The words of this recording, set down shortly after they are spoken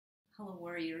Hello,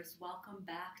 warriors. Welcome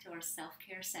back to our self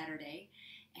care Saturday.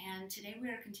 And today we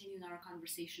are continuing our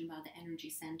conversation about the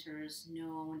energy centers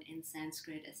known in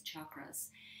Sanskrit as chakras.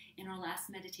 In our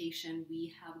last meditation,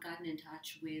 we have gotten in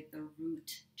touch with the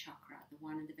root chakra, the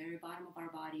one at the very bottom of our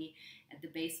body, at the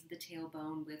base of the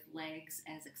tailbone, with legs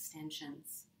as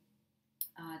extensions.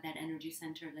 That energy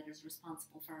center that is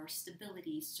responsible for our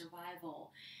stability,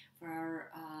 survival, for our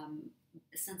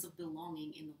sense of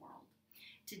belonging in the world.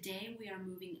 Today we are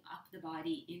moving up the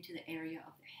body into the area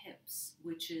of the hips,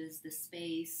 which is the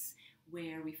space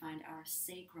where we find our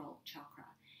sacral chakra.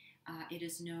 It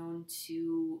is known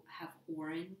to have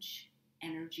orange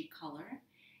energy color,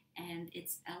 and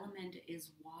its element is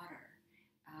water.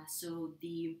 So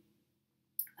the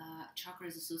chakra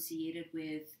is associated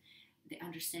with the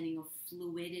understanding of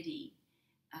fluidity.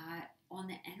 On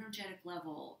the energetic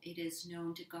level, it is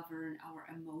known to govern our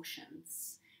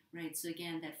emotions. Right, so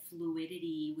again, that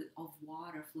fluidity of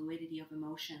water, fluidity of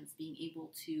emotions, being able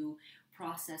to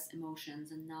process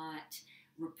emotions and not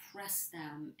repress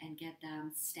them and get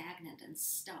them stagnant and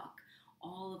stuck,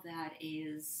 all of that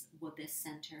is what this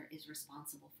center is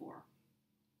responsible for.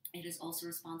 It is also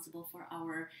responsible for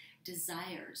our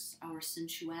desires, our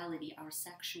sensuality, our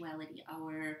sexuality,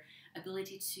 our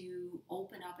ability to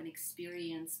open up and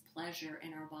experience pleasure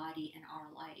in our body and our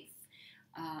life.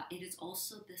 It is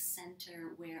also the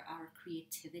center where our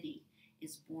creativity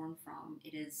is born from.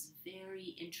 It is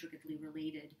very intricately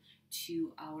related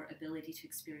to our ability to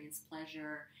experience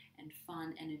pleasure and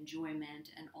fun and enjoyment,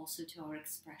 and also to our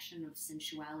expression of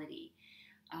sensuality.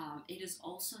 It is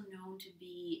also known to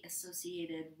be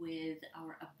associated with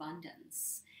our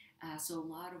abundance. So a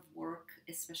lot of work,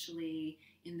 especially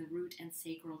in the root and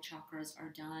sacral chakras,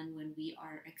 are done when we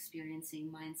are experiencing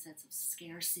mindsets of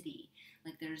scarcity,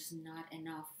 like there's not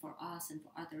enough for us and for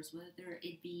others, whether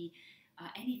it be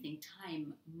anything,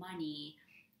 time, money,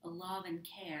 love and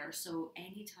care. So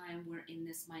anytime we're in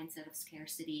this mindset of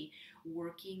scarcity,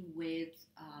 working with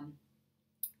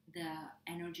the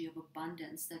energy of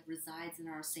abundance that resides in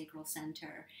our sacral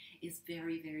center is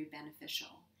very, very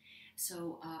beneficial.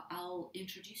 So I'll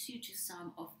introduce you to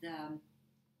some of the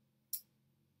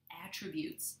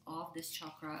attributes of this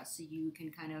chakra so you can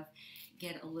kind of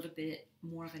get a little bit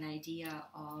more of an idea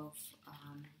of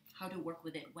how to work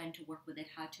with it, when to work with it,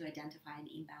 how to identify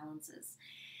any imbalances.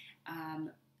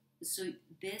 So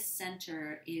this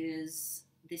center is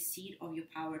the seat of your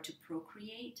power to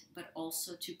procreate, but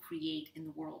also to create in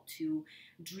the world, to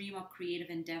dream up creative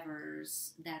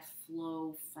endeavors that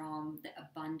flow from the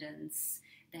abundance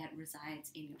that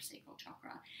resides in your sacral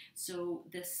chakra. So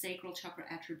the sacral chakra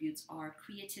attributes are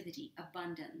creativity,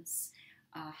 abundance,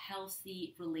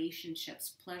 healthy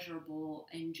relationships, pleasurable,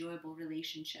 enjoyable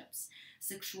relationships,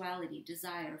 sexuality,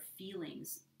 desire,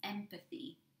 feelings,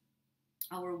 empathy,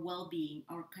 our well-being,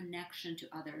 our connection to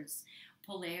others,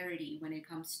 polarity when it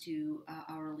comes to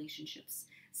our relationships,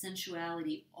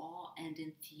 sensuality, awe, and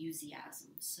enthusiasm.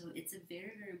 So it's a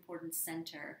very, very important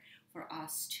center for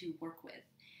us to work with.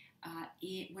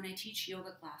 When I teach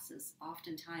yoga classes,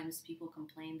 oftentimes people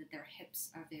complain that their hips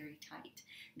are very tight.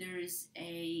 There is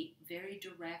a very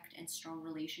direct and strong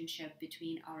relationship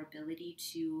between our ability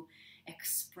to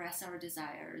express our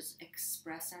desires,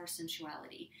 express our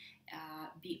sensuality,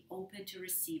 be open to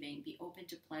receiving, be open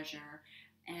to pleasure,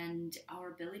 and our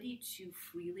ability to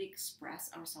freely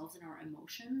express ourselves and our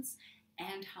emotions,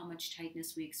 and how much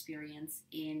tightness we experience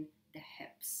in the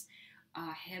hips.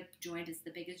 Hip joint is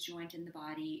the biggest joint in the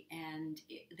body, and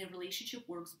the relationship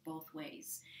works both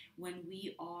ways. When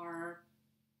we are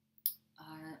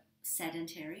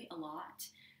sedentary a lot,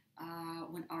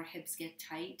 when our hips get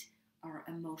tight, our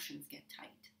emotions get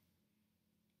tight.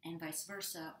 And vice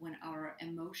versa, when our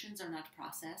emotions are not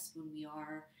processed, when we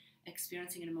are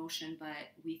experiencing an emotion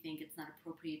but we think it's not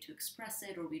appropriate to express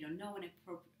it, or we don't know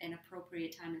an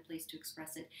appropriate time and place to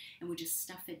express it, and we just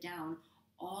stuff it down,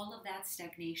 all of that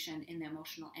stagnation in the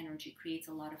emotional energy creates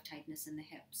a lot of tightness in the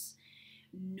hips.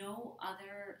 No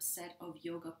other set of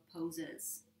yoga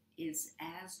poses is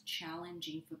as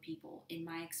challenging for people, in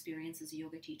my experience as a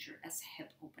yoga teacher, as hip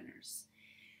openers.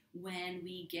 When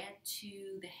we get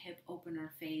to the hip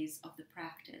opener phase of the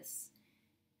practice,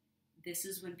 this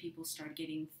is when people start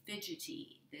getting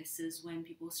fidgety. This is when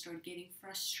people start getting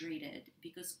frustrated,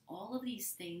 because all of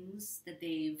these things that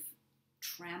they've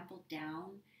trampled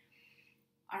down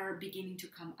are beginning to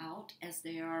come out as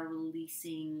they are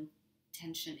releasing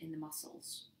tension in the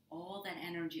muscles. All that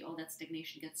energy, all that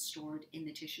stagnation gets stored in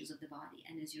the tissues of the body.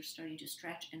 And as you're starting to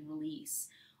stretch and release,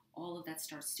 all of that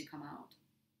starts to come out.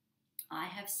 I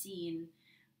have seen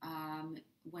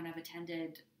when I've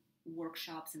attended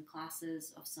workshops and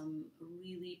classes of some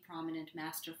really prominent,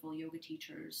 masterful yoga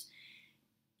teachers,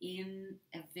 in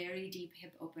a very deep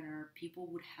hip opener, people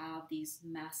would have these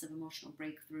massive emotional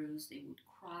breakthroughs. They would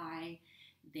cry.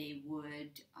 They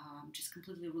would just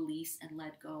completely release and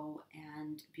let go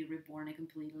and be reborn a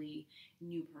completely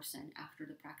new person after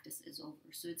the practice is over.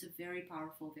 So it's a very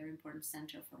powerful, very important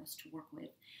center for us to work with,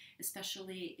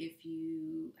 especially if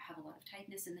you have a lot of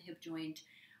tightness in the hip joint,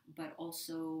 but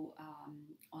also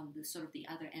on the sort of the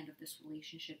other end of this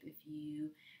relationship, if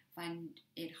you find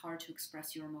it hard to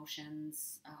express your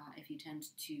emotions, if you tend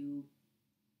to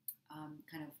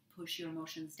kind of push your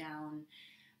emotions down.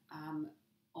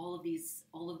 All of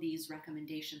these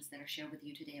recommendations that are shared with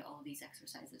you today, all of these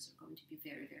exercises are going to be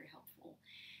very, very helpful.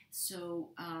 So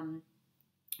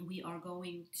we are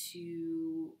going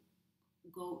to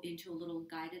go into a little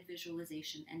guided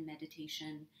visualization and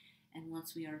meditation. And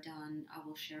once we are done, I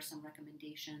will share some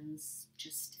recommendations,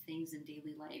 just things in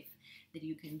daily life that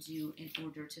you can do in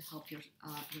order to help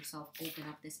yourself open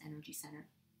up this energy center.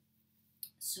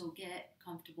 So get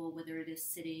comfortable, whether it is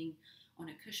sitting on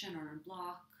a cushion or a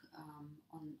block,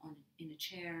 in a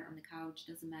chair, on the couch,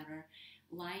 doesn't matter.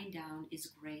 Lying down is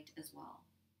great as well.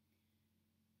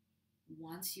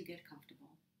 Once you get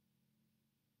comfortable,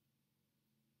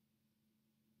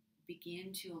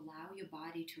 begin to allow your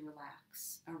body to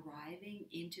relax, arriving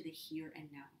into the here and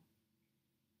now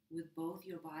with both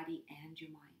your body and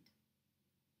your mind.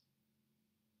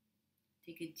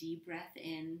 Take a deep breath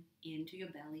into your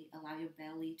belly. Allow your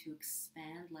belly to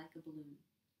expand like a balloon.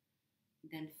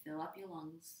 Then fill up your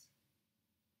lungs.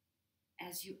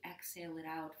 As you exhale it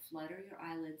out, flutter your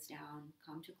eyelids down.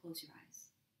 Come to close your eyes.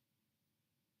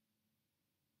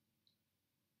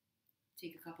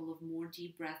 Take a couple of more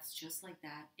deep breaths just like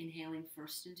that, inhaling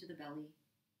first into the belly,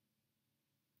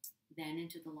 then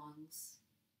into the lungs.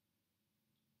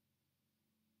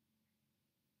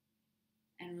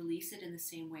 And release it in the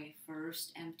same way.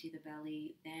 First empty the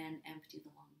belly, then empty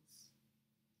the lungs.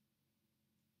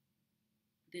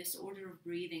 This order of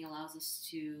breathing allows us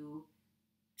to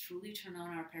truly turn on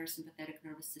our parasympathetic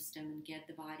nervous system and get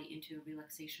the body into a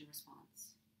relaxation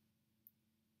response.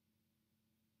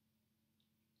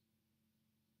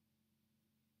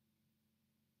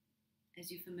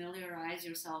 As you familiarize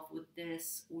yourself with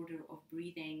this order of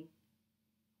breathing,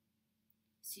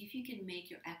 see if you can make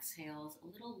your exhales a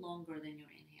little longer than your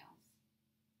inhales.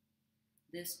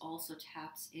 This also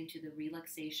taps into the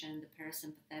relaxation, the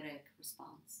parasympathetic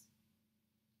response.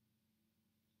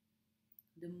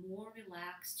 The more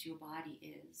relaxed your body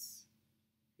is,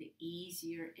 the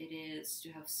easier it is to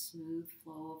have smooth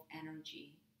flow of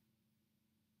energy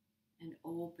and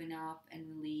open up and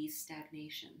release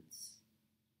stagnations.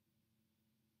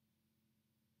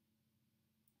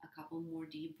 A couple more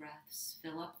deep breaths.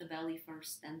 Fill up the belly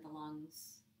first, then the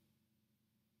lungs.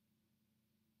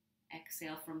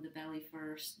 Exhale from the belly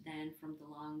first, then from the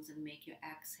lungs, and make your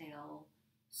exhale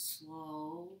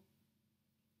slow.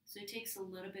 So it takes a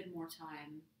little bit more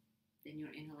time than your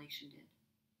inhalation did.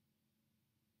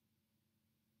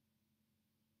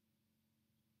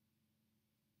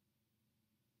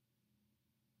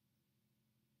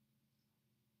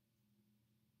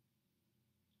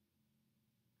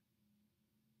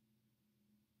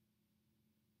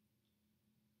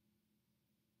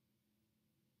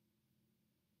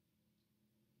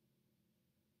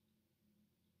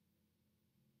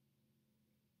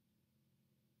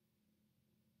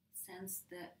 Sense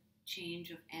the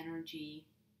change of energy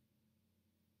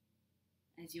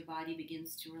as your body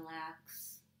begins to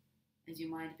relax, as your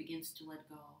mind begins to let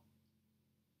go.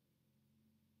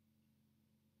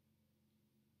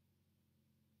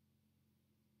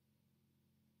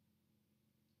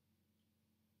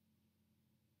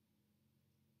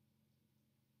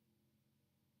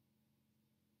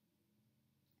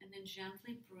 And then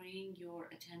gently bring your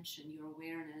attention, your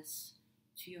awareness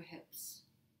to your hips,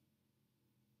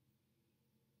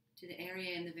 to the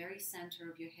area in the very center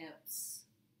of your hips,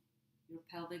 your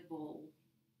pelvic bowl.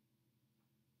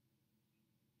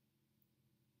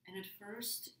 And at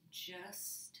first,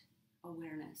 just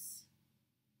awareness.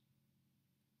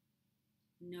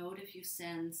 Note if you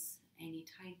sense any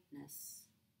tightness,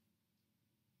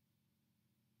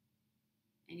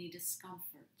 any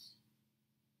discomfort,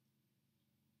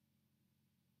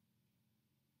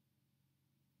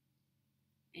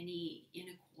 any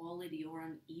inequality or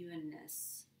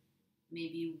unevenness.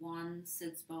 Maybe one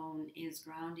sits bone is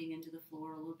grounding into the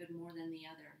floor a little bit more than the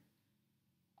other.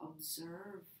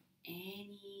 Observe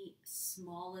any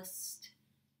smallest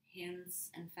hints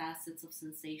and facets of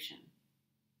sensation.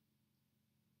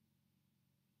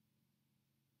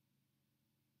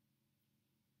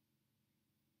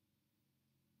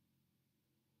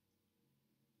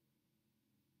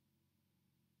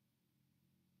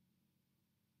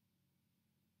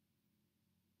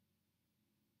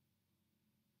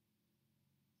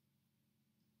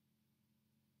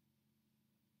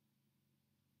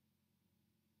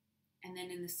 And then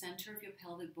in the center of your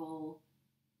pelvic bowl,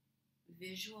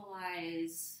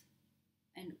 visualize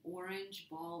an orange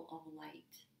ball of light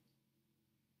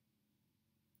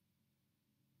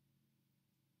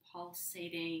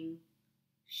pulsating,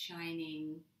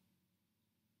 shining,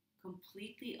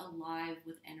 completely alive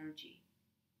with energy.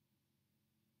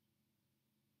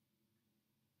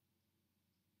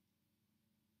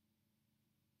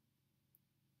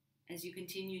 As you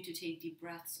continue to take deep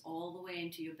breaths all the way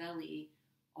into your belly,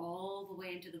 all the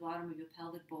way into the bottom of your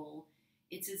pelvic bowl,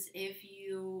 it's as if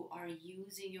you are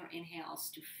using your inhales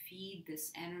to feed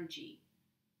this energy,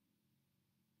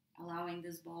 allowing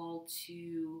this ball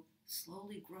to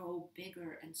slowly grow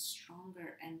bigger and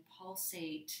stronger and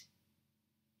pulsate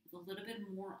with a little bit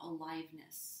more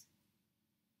aliveness.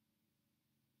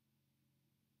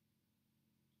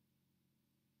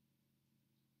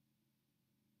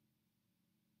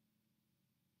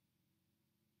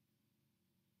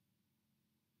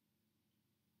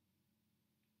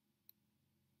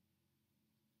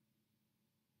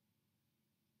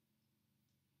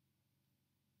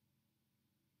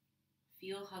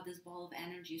 Feel how this ball of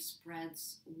energy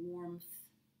spreads warmth,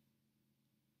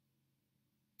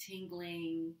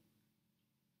 tingling,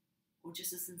 or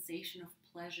just a sensation of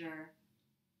pleasure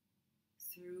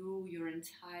through your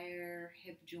entire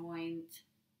hip joint,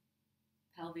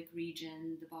 pelvic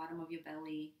region, the bottom of your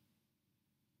belly.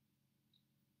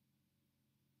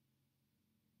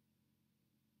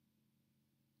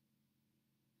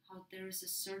 How there is a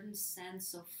certain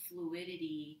sense of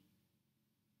fluidity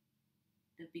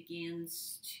that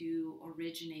begins to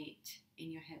originate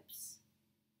in your hips.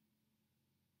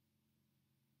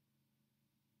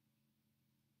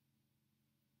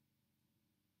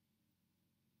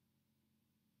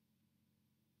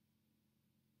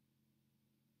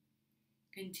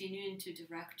 Continuing to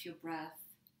direct your breath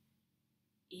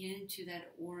into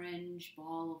that orange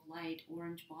ball of light,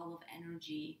 orange ball of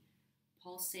energy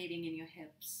pulsating in your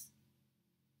hips.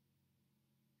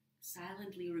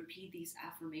 Silently repeat these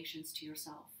affirmations to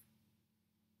yourself.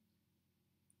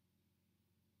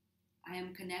 I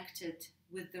am connected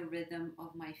with the rhythm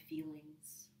of my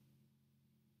feelings.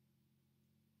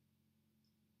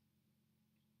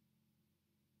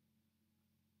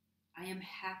 I am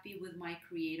happy with my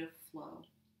creative flow.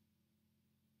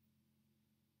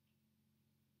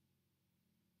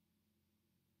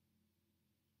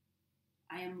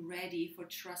 I am ready for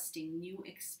trusting new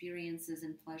experiences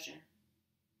and pleasure.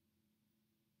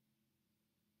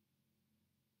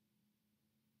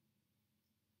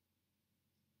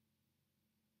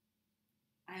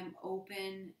 I am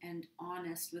open and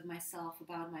honest with myself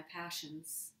about my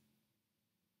passions.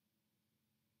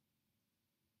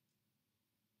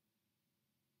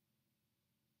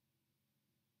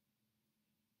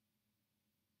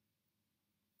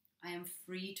 I am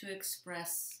free to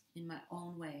express in my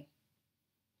own way.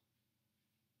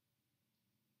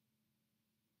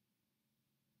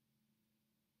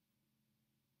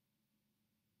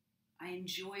 I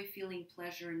enjoy feeling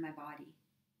pleasure in my body.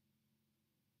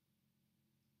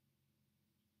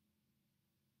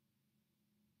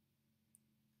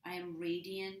 I am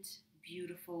radiant,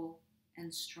 beautiful,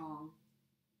 and strong.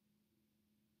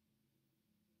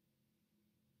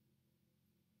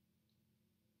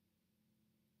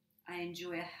 I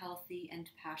enjoy a healthy and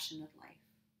passionate life.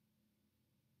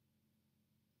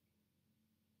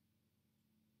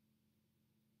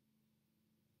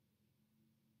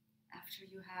 After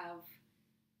you have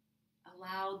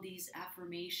allowed these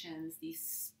affirmations,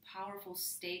 these powerful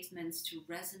statements to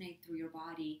resonate through your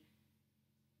body,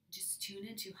 just tune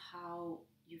into how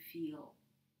you feel.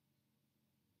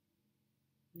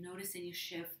 Notice any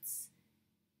shifts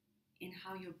in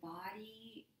how your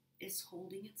body is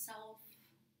holding itself,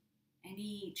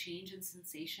 any change in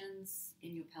sensations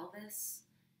in your pelvis.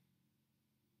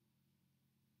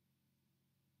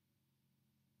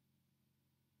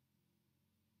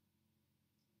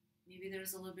 Maybe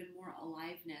there's a little bit more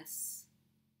aliveness,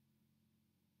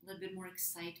 a little bit more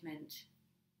excitement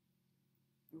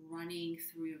running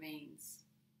through your veins.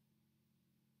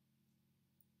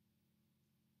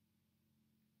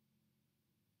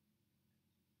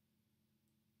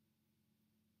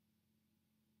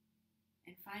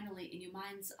 And finally, in your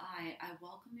mind's eye, I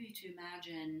welcome you to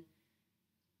imagine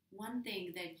one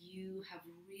thing that you have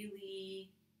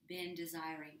really been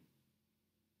desiring.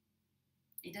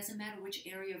 It doesn't matter which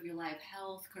area of your life,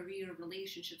 health, career,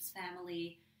 relationships,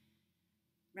 family,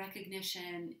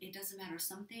 recognition, it doesn't matter.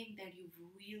 Something that you've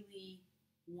really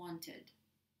wanted.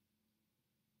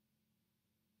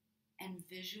 And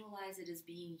visualize it as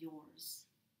being yours.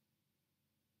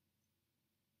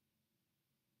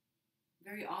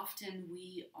 Very often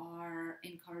we are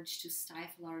encouraged to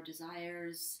stifle our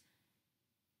desires,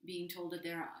 being told that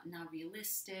they're not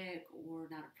realistic or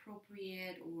not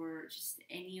appropriate or just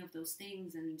any of those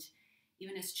things. And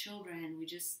even as children, we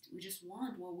just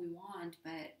want what we want,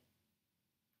 but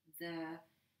the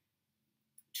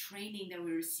training that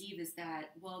we receive is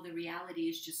that, well, the reality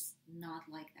is just not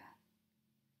like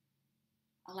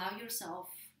that. Allow yourself,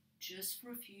 just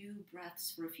for a few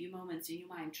breaths, for a few moments in your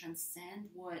mind, transcend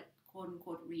what quote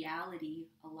unquote reality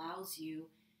allows you,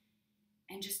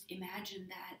 and just imagine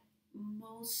that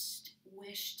most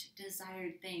wished,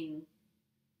 desired thing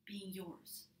being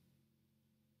yours.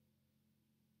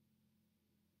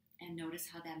 And notice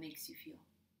how that makes you feel.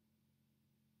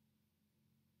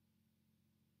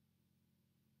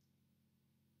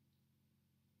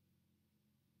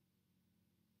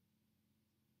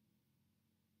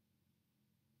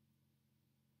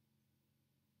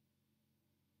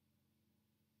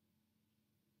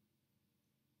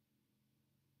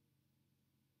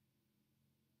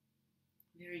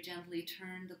 Very gently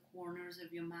turn the corners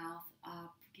of your mouth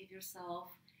up. Give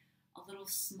yourself a little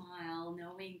smile,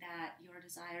 knowing that your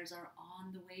desires are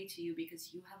on the way to you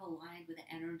because you have aligned with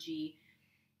the energy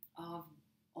of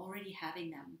already having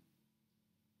them.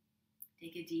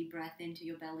 Take a deep breath into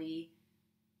your belly.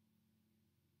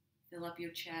 Fill up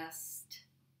your chest.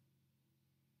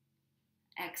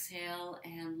 Exhale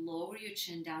and lower your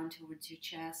chin down towards your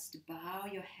chest. Bow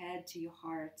your head to your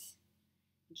heart.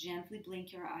 Gently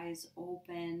blink your eyes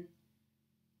open.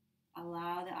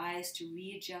 Allow the eyes to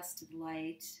readjust to the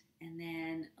light, and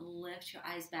then lift your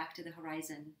eyes back to the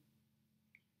horizon.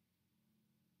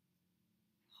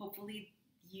 Hopefully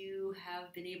you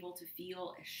have been able to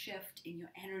feel a shift in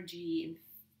your energy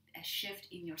and a shift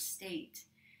in your state.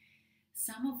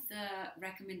 Some of the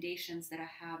recommendations that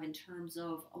I have in terms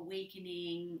of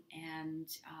awakening and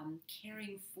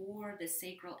caring for the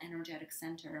sacral energetic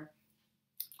center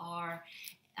are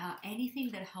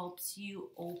anything that helps you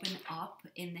open up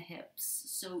in the hips.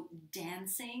 So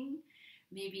dancing,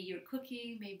 maybe you're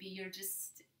cooking, maybe you're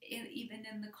just even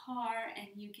in the car and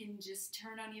you can just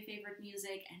turn on your favorite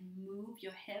music and move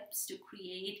your hips to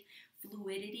create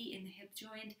fluidity in the hip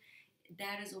joint.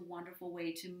 That is a wonderful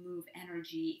way to move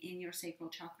energy in your sacral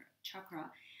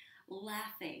chakra.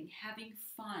 Laughing, having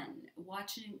fun,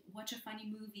 watch a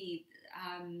funny movie,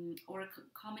 or a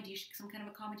comedy, some kind of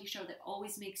a comedy show that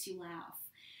always makes you laugh.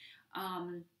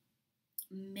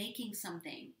 Making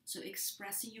something, so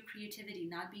expressing your creativity,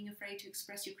 not being afraid to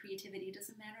express your creativity. It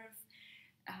doesn't matter if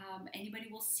anybody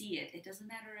will see it. It doesn't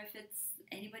matter if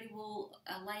anybody will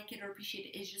like it or appreciate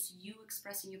it. It's just you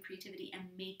expressing your creativity and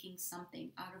making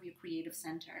something out of your creative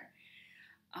center.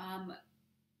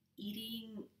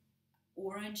 Eating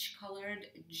orange colored,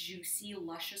 juicy,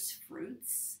 luscious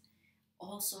fruits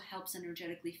also helps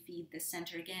energetically feed the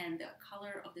center. Again, the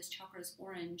color of this chakra is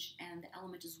orange and the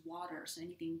element is water, so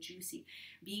anything juicy.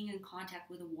 Being in contact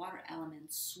with the water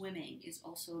element, swimming, is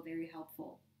also very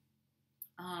helpful.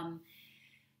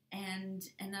 And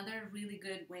another really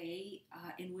good way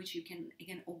in which you can,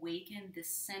 again, awaken the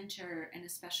center, and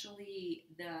especially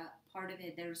the part of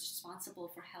it that is responsible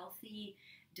for healthy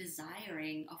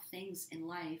desiring of things in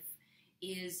life,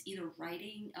 is either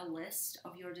writing a list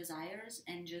of your desires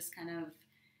and just kind of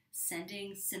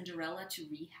sending Cinderella to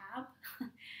rehab.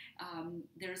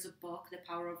 There's a book, The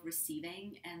Power of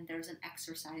Receiving, and there's an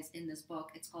exercise in this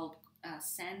book. It's called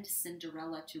Send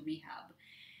Cinderella to Rehab.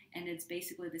 And it's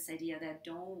basically this idea that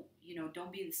don't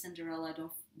be the Cinderella,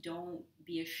 don't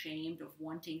be ashamed of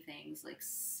wanting things. Like,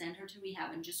 send her to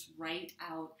rehab and just write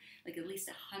out like at least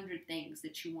 100 things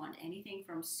that you want. Anything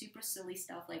from super silly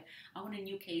stuff like, I want a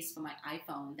new case for my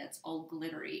iPhone that's all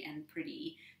glittery and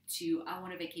pretty, to I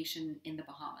want a vacation in the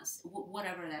Bahamas,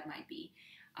 whatever that might be.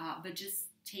 But just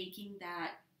taking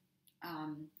that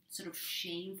sort of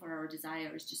shame for our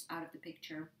desires just out of the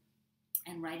picture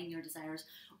and writing your desires,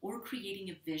 or creating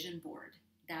a vision board.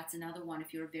 That's another one.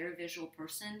 If you're a very visual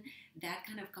person, that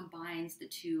kind of combines the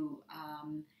two.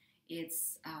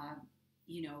 It's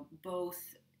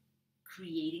both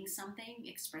creating something,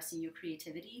 expressing your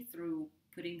creativity through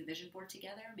putting the vision board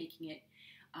together, making it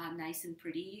nice and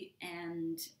pretty,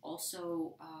 and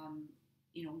also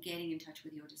getting in touch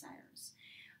with your desires.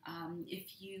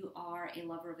 If you are a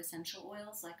lover of essential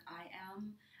oils like I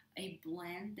am, a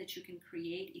blend that you can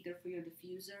create either for your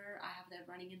diffuser, I have that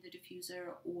running in the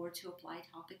diffuser, or to apply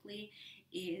topically,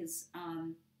 is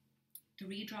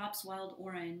 3 drops wild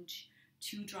orange,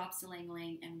 2 drops ylang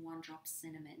ylang, and 1 drop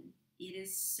cinnamon. It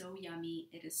is so yummy.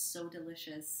 It is so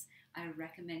delicious. I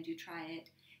recommend you try it.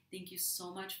 Thank you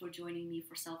so much for joining me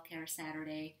for Self-Care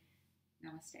Saturday.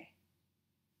 Namaste.